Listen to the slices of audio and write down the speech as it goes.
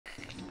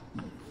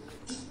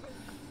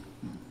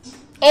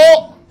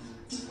Oh!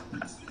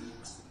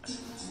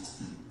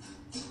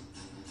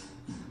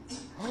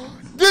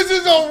 This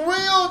is a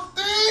real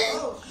thing?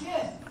 Oh,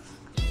 shit.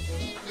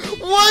 Wait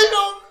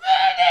a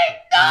minute!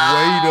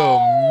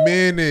 No!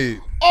 Wait a minute.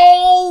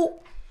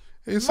 Oh!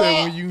 It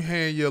said when you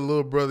hand your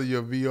little brother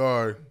your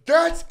VR.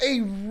 That's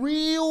a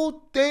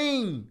real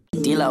thing.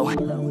 D-Lo,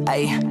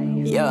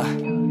 ayy, yeah.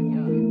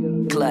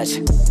 Clutch.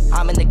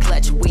 I'm in the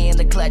clutch, we in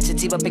the clutch,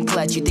 it's even been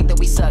clutch. You think that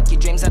we suck, your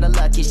dreams are the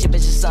luck, your ship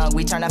is your song,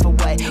 we turn out for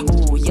what?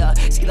 Ooh, yeah,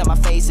 see that my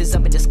face is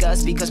up in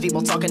disgust because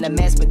people talking a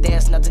mess, but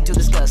there's nothing to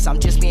discuss. I'm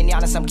just being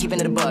honest, I'm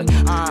keeping it a bug.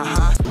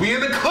 We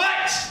in the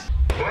clutch!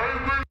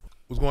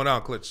 What's going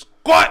on, Clutch?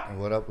 Squat!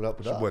 What up, what up,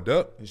 what up? What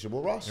up? It's your boy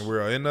Ross. And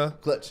we're in the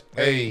Clutch.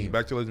 Hey,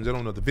 back to you, ladies and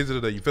gentlemen, of the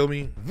visitor, you feel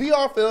me?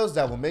 VR films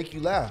that will make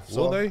you laugh.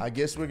 So Will they? I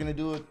guess we're gonna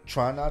do it.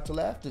 Try not to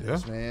laugh to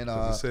this, man.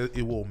 It said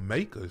it will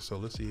make us, so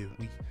let's see if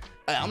we.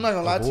 I'm not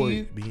gonna lie to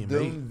you. Being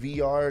Them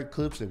VR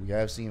clips that we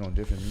have seen on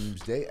different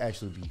memes, they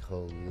actually be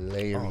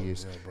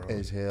hilarious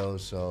as hell.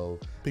 So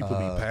people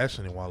be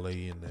passionate while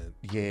they in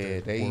that.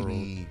 Yeah,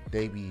 that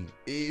they be,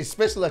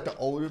 especially like the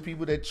older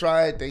people that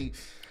try it.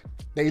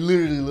 They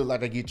literally look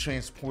like they get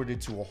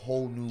transported to a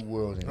whole new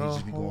world and they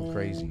just be going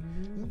crazy.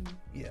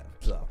 Yeah,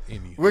 so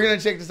we're gonna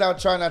check this out.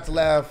 Try not to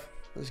laugh.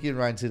 Let's get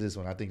right into this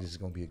one. I think this is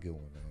gonna be a good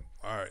one, man.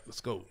 All right,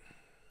 let's go.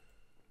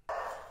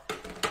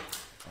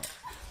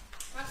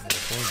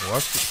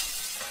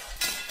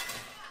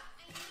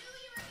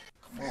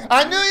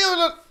 I knew you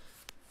were.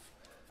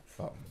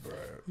 Oh, bro.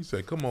 He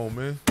said, "Come on,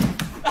 man."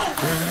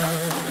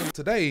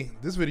 Today,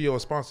 this video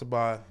is sponsored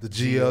by the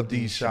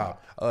GLD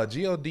Shop.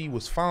 GLD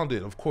was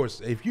founded, of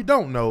course, if you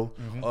don't know,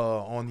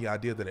 on the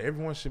idea that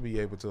everyone should be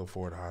able to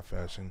afford high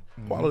fashion,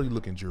 quality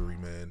looking jewelry,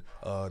 man.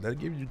 That'll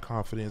give you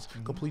confidence,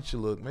 complete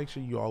your look, make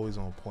sure you're always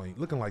on point,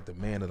 looking like the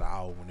man of the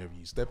hour whenever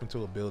you step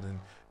into a building.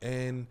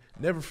 And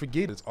never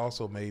forget, it's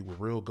also made with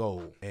real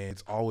gold and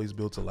it's always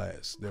built to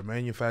last. Their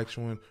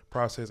manufacturing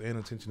process and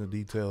attention to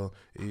detail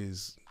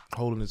is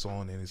holding its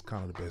own and it's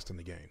kind of the best in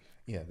the game.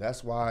 Yeah,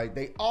 that's why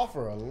they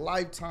offer a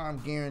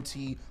lifetime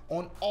guarantee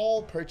on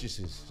all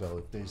purchases. So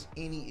if there's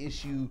any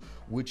issue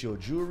with your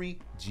jewelry,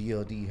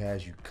 GLD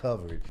has you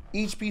covered.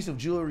 Each piece of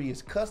jewelry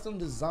is custom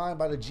designed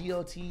by the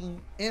GL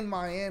team in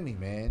Miami,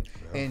 man.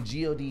 Yeah. And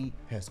GLD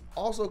has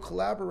also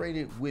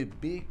collaborated with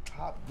big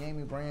top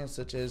gaming brands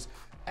such as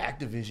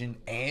Activision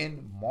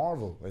and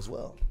Marvel as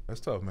well. That's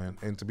tough, man.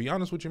 And to be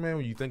honest with you, man,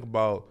 when you think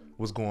about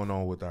what's going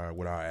on with our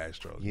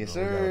Astros, yes,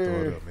 you know, sir. we gotta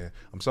throw it up, man.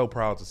 I'm so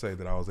proud to say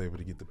that I was able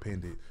to get the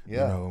pendant, you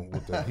know,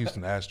 with the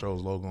Houston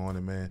Astros logo on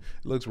it, man.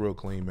 It looks real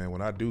clean, man.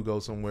 When I do go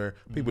somewhere,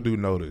 people do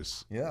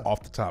notice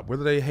off the top,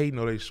 whether they hating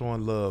or they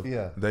showing love.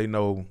 They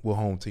know what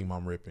home team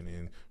I'm ripping,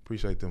 and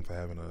appreciate them for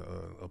having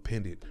a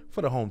pendant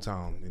for the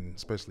hometown, and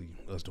especially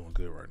us doing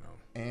good right now.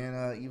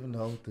 And even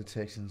though the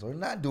Texans are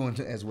not doing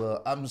as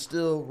well, I'm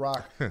still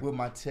rock with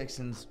my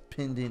Texans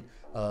pendant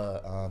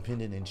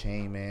and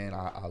chain, man.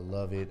 I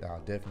love it.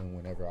 Definitely,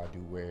 whenever I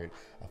do wear it,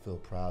 I feel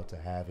proud to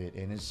have it.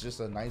 And it's just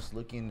a nice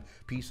looking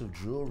piece of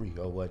jewelry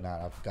or whatnot.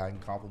 I've gotten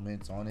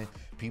compliments on it.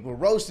 People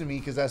roasting me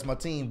because that's my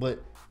team,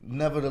 but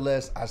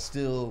nevertheless, I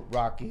still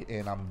rock it,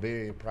 and I'm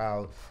very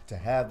proud to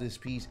have this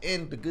piece.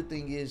 And the good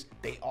thing is,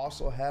 they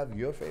also have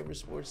your favorite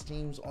sports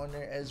teams on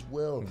there as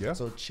well. Yeah.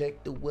 So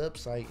check the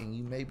website, and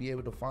you may be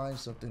able to find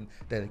something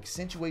that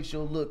accentuates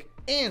your look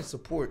and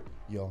support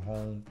your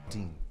home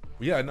team.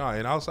 Yeah, no,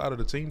 and outside of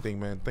the team thing,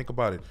 man, think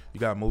about it. You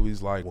got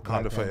movies like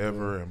Wakanda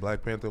Forever and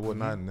Black Panther and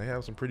whatnot, and they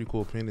have some pretty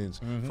cool pendants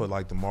for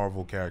like the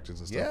Marvel characters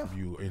and stuff if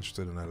you're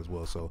interested in that as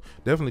well. So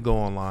definitely go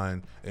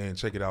online and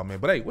check it out, man.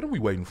 But hey, what are we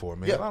waiting for,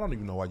 man? I don't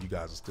even know why you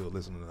guys are still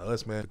listening to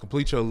us, man. To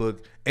complete your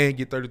look and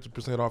get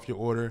 32% off your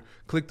order,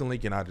 click the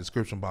link in our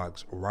description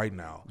box right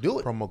now. Do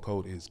it. Promo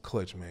code is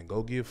Clutch, man.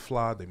 Go get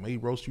fly. They may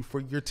roast you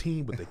for your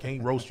team, but they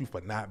can't roast you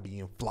for not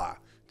being fly.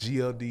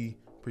 GLD,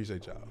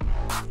 appreciate y'all.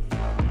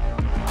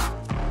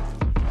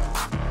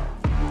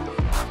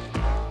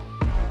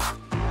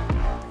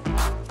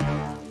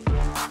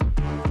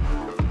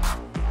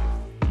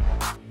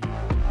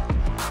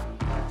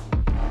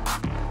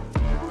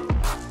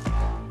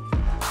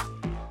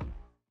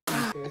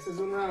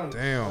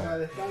 Damn.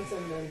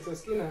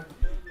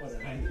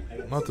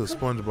 Not the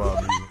SpongeBob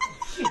music.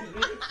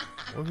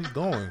 Where's he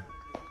going?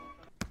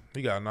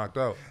 He got knocked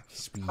out.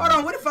 Hold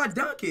on, what if I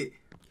dunk it?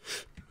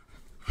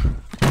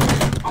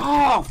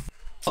 Oh,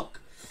 fuck.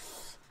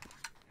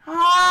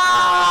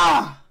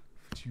 Ah!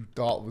 What you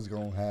thought was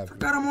gonna happen? I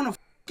forgot I'm on a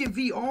fucking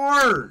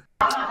VR.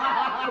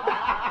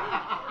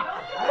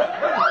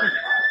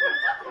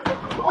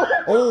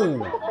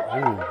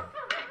 Oh.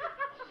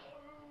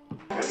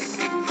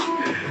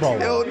 Bro.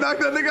 Yo, knock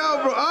that nigga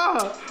out, bro.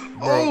 Ah.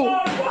 Bro.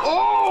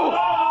 Oh.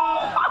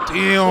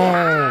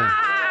 Damn.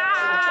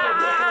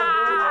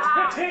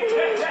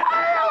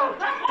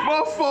 My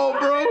fault,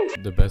 bro.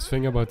 The best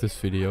thing about this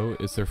video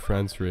is their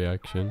friend's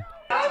reaction.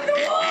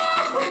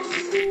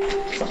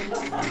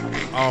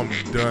 I'm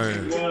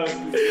done.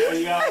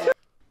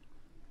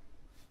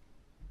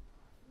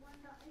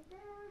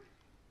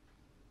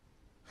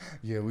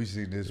 Yeah, we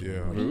seen this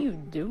one. What are you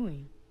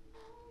doing?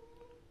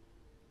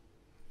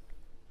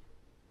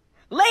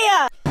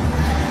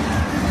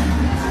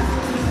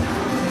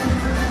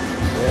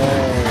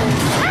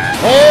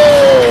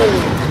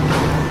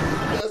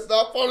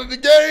 part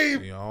of the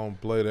game. Yeah, I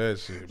don't play that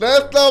shit.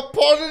 That's bro. not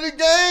part of the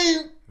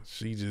game.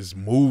 She just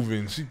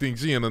moving. She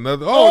thinks she in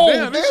another. Oh,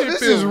 damn, this shit this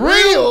feels is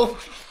real.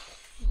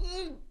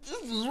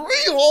 This is real.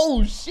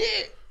 Oh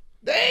shit.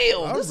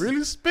 Damn. I'm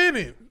really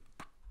spinning.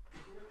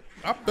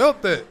 I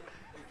felt that.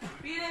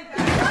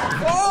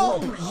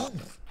 Oh.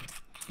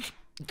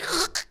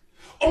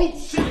 Oh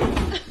shit.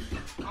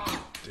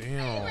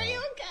 Damn. Are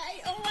you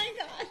okay? Oh my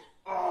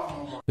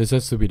god. This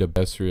has to be the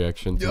best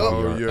reaction to Yo.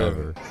 VR Yeah.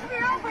 ever.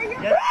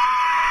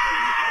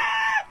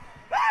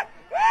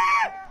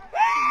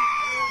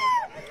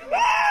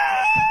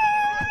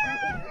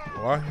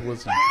 Why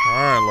was he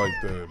crying like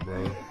that,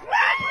 bro?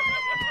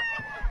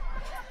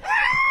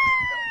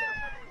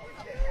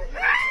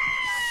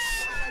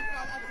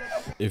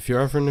 If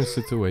you're ever in a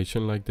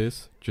situation like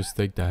this, just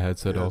take the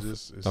headset Yeah, off.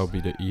 That'll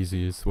be the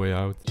easiest way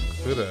out.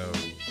 Could have.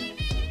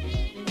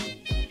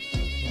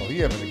 Oh, he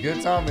having a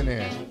good time in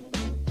there.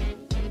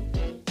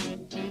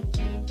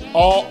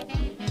 Oh.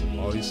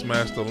 Oh, he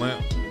smashed the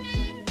lamp.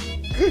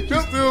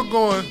 He's still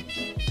going.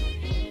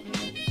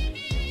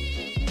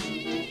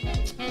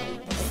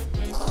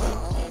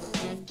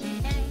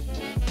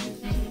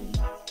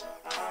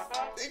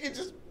 They can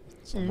just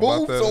Something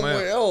move about that somewhere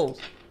lamp. else.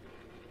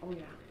 Oh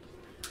yeah.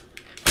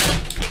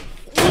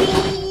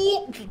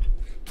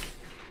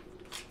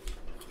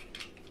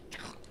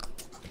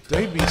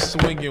 They be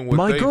swinging with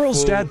My they girl's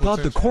full dad thought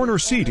the potential. corner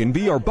seat in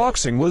VR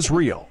boxing was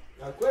real.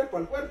 I'm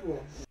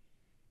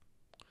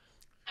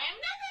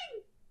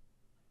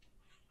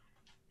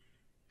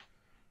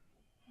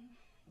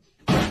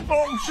nothing.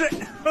 Oh shit!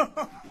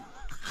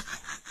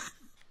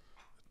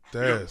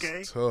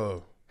 That's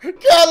tough.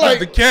 God, like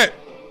The cat.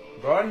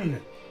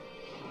 Run.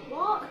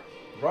 Walk.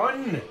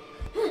 Run.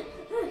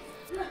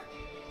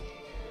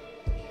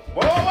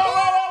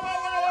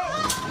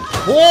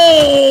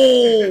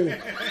 whoa.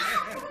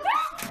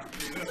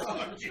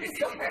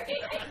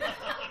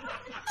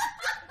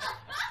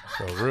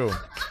 For real.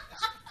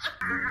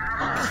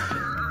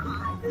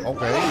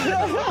 Okay.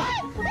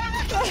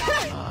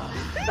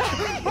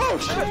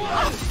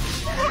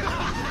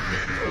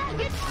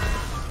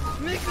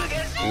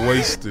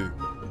 Wasted.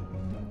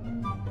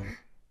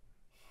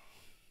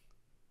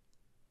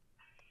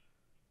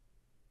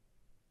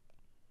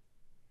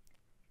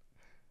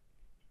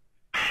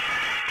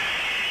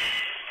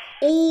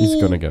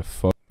 He's gonna get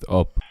fucked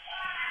up.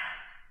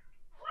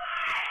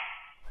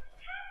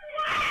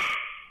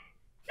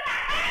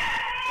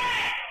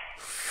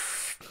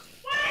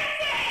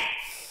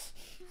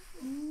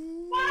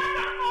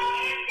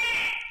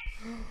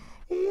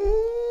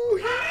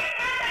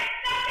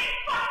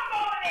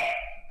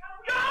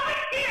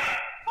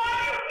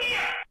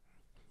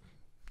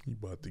 He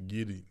about to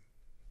get it.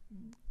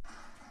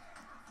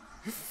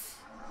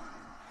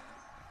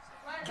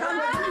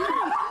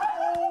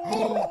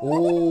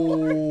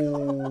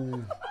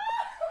 Oh.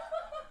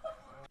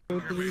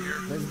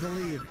 Let's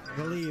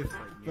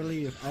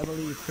believe. I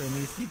believe,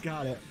 Kermit. You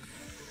got it.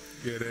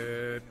 Get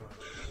it.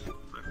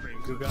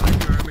 Good guy,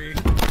 Jeremy.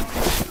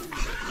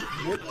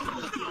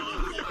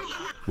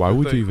 Why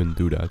would you even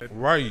do that?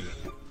 Right.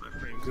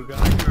 Good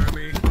guy,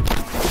 Jeremy.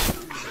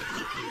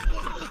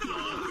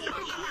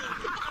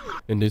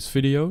 In this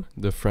video,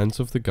 the friends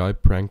of the guy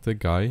pranked the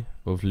guy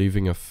of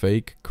leaving a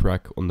fake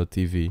crack on the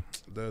TV.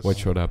 That's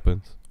Watch what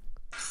happens.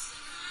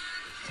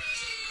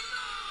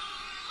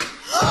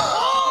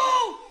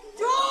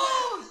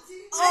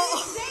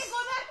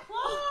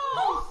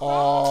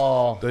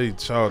 Oh. they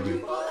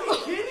childish.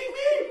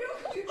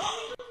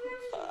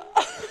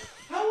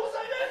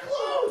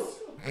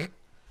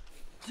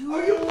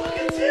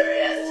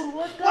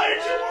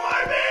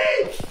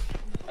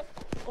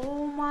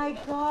 Oh my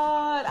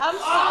god. I'm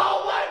so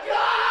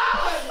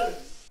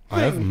I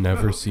have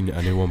never seen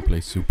anyone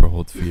play Super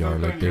Hot VR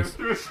like this.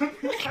 There's airport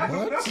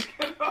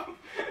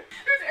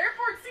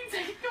seats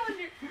I can go in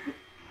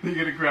there. You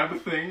gotta grab the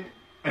thing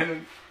and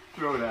then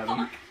throw it at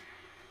him.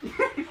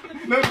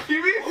 No,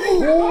 Kiwi?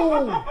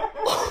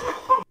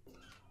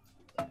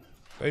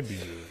 They be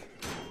good.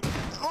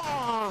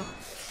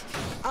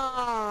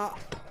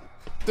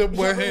 The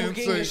boy hand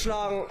say.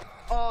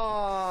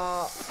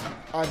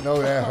 I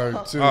know that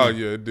hurt too. Oh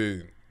yeah, it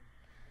did.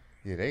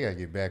 Yeah, they gotta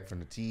get back from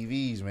the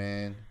TVs,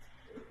 man.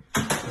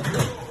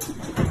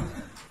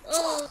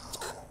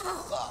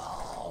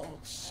 Oh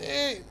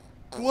shit!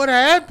 What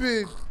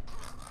happened?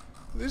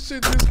 This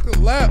shit just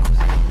collapsed.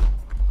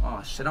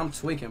 Oh shit, I'm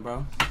tweaking,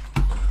 bro.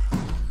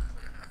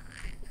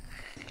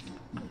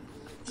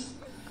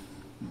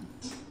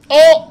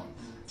 Oh!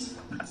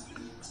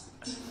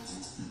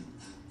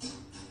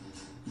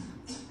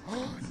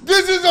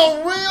 This is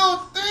a real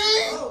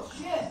thing. Oh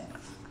shit.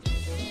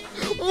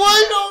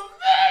 Wait a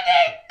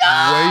minute!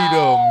 Wait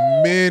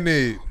a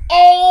minute.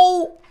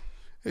 Oh!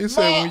 He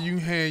said when you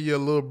hand your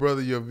little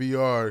brother your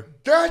VR.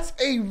 That's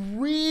a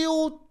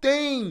real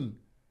thing.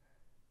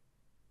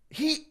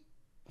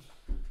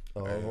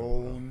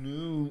 Oh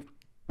no.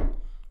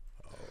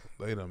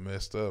 They done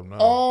messed up now.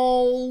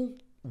 Oh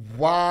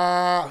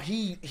wow.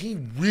 He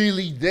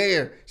really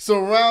there.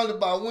 Surrounded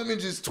by women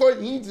just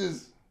twerking. He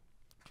just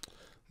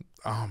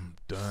I'm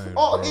done.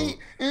 Oh,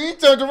 bro. he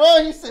turned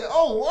around. He said,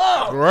 "Oh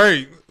wow!"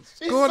 Right.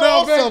 He Going saw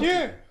down back something.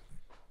 here.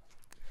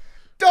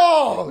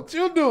 Dog. What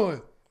you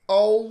doing?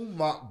 Oh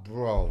my,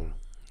 bro.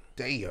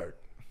 They hurt.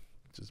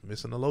 Just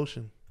missing the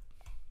lotion.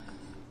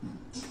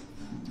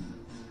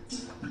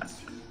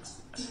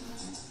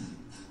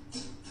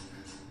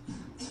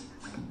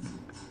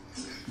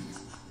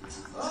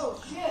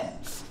 Oh shit!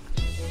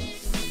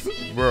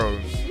 Bro.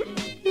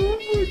 He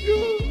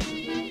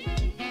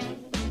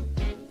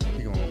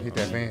gonna hit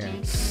that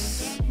van.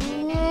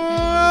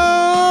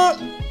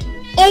 I'm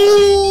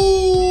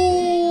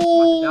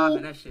Oh!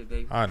 diving that shit,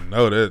 baby. I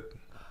know that.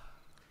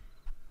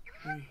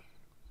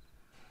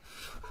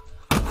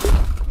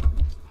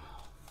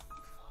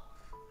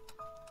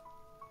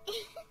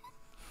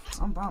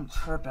 I'm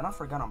tripping. I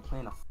forgot I'm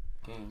playing a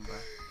game, bro.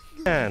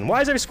 Man,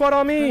 why is every squad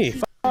on me?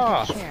 F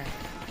off.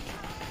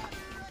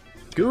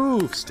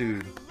 Goofs,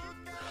 dude.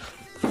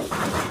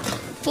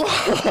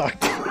 Fuck.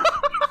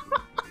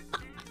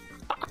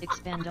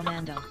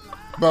 Expandamando.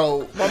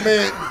 Bro, my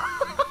man.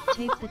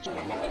 Tape the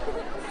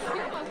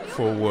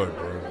For what,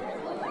 bro?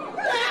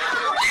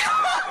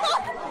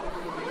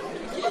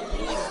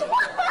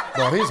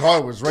 Bro, his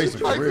heart was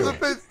racing for real.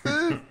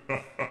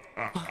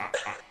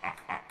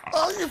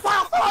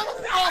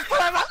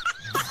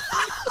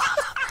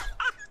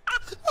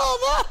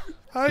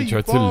 How He you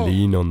tried to fall?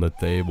 lean on the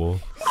table.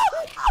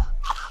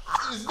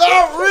 It's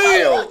not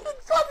real.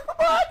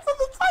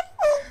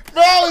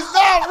 Bro, it's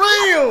not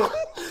real.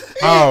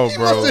 How, He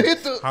bro? must've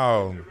hit the-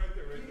 How?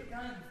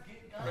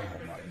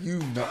 You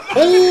know.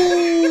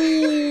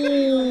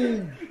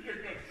 Ooh.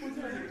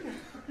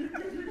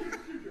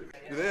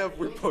 Do they have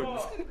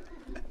weapons?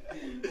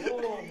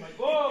 Oh my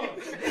god!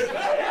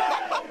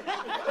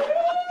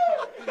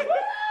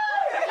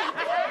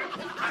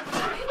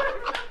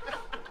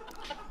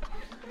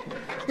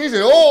 He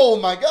said, "Oh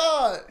my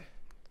God."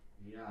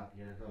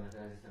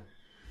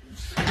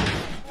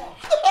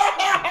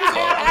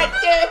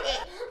 Damn it.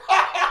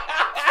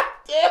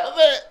 Damn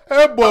it.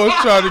 That boy was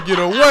trying to get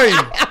away.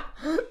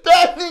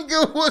 That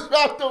nigga was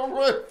about to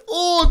run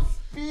full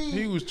speed.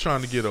 He was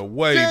trying to get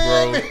away,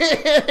 Damn bro.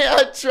 it.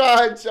 I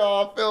tried,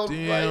 y'all. I felt right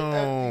Damn.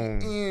 at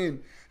the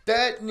end.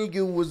 That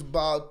nigga was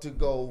about to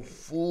go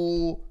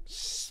full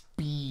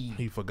speed.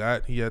 He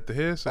forgot he had the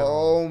headset on.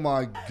 Oh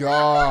my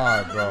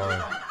God,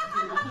 bro.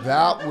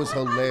 That was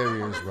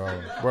hilarious,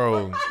 bro.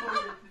 Bro,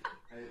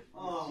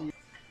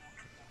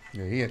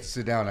 Yeah, he had to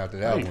sit down after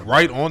that one.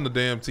 right on the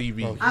damn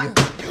TV. Oh, yeah.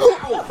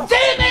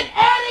 Damn it,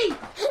 Eddie! You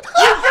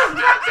just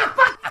broke the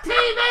fucking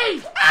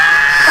TV!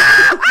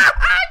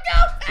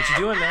 What you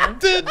doing, man?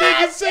 That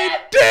nigga said,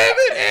 "Damn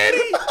it,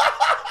 Eddie!"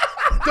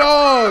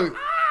 Dog.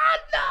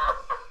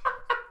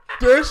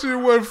 That shit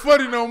wasn't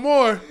funny no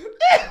more.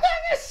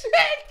 Nigga said,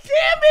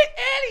 "Damn it,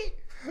 Eddie!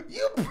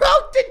 You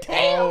broke the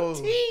damn Oh,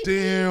 TV!"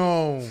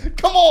 damn.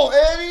 Come on,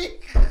 Eddie!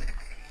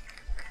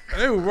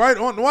 They were right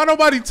on. Why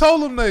nobody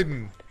told him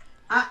nothing?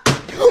 Damn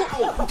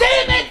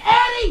it,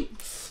 Eddie!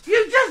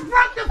 You just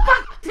broke the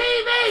fucking TV!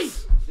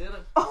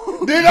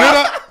 Did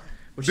I?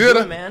 What you Did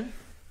doing, I? man?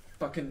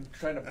 Fucking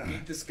trying to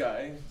beat this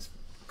guy. It's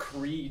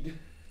Creed.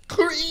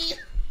 Creed.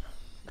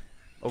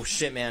 Oh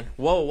shit, man.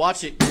 Whoa,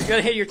 watch it. You're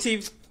gonna hit your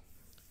TV.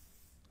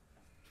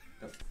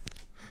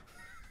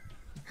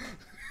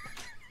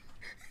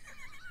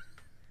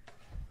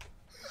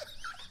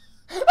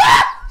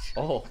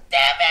 Oh.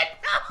 Damn it!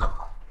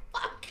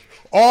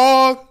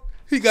 Oh,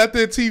 he got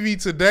that TV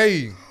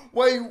today.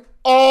 Wait.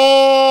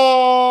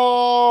 Oh.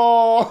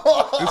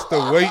 It's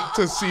the wait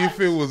to see if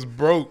it was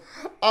broke.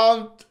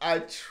 I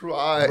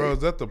tried. Bro, is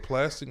that the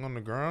plastic on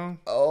the ground?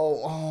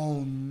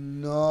 Oh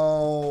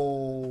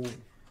no.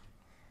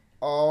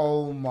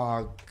 Oh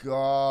my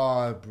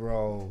God,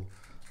 bro.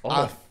 Oh.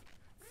 I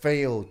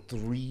failed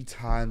 3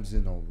 times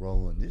in a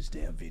row in this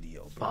damn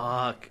video, bro.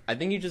 Fuck. I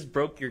think you just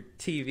broke your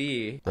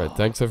TV. Right,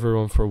 thanks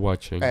everyone for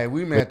watching. Hey,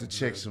 we may have to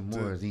check some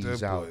more of these That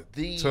boy out.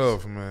 These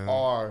tough, man.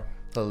 are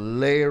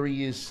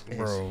hilarious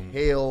Bro. as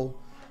hell.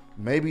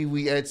 Maybe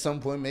we at some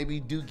point maybe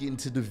do get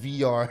into the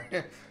VR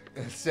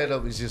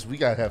setup. It's just we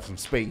gotta have some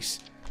space.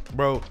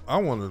 Bro, I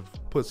want to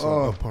put some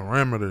a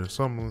parameter,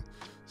 some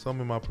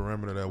in my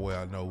perimeter. That way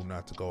I know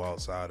not to go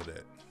outside of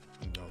that.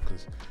 You know,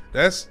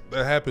 because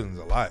that happens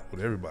a lot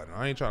with everybody.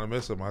 I ain't trying to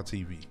mess up my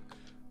TV.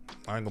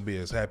 I ain't gonna be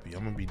as happy.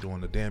 I'm gonna be doing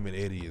the damn it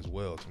Eddie as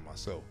well to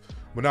myself.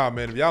 But nah,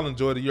 man, if y'all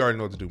enjoyed it, you already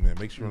know what to do, man.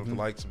 Make sure you to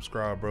like,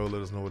 subscribe, bro.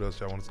 Let us know what else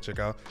y'all want us to check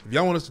out. If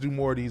y'all want us to do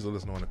more of these, let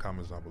us know in the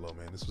comments down below,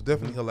 man. This was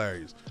definitely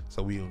hilarious.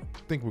 So we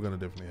think we're gonna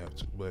definitely have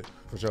to. But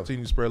For sure.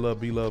 continue to spread love,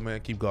 be love, man.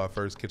 Keep God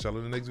first. Catch y'all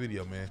in the next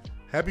video, man.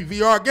 Happy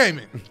VR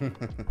gaming.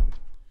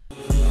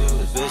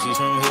 Bitch, she's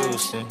from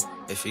Houston.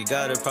 If she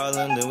got a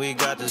problem, then we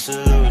got the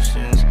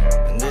solutions.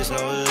 And there's no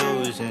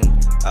illusion.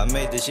 I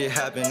made this shit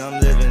happen,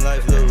 I'm living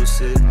life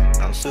lucid.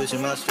 I'm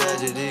switching my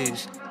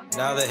strategies.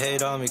 Now they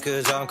hate on me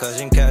cause I'm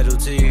causing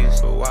casualties.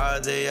 But why are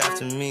they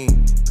after me?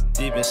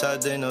 Deep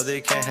inside they know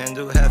they can't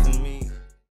handle half of me.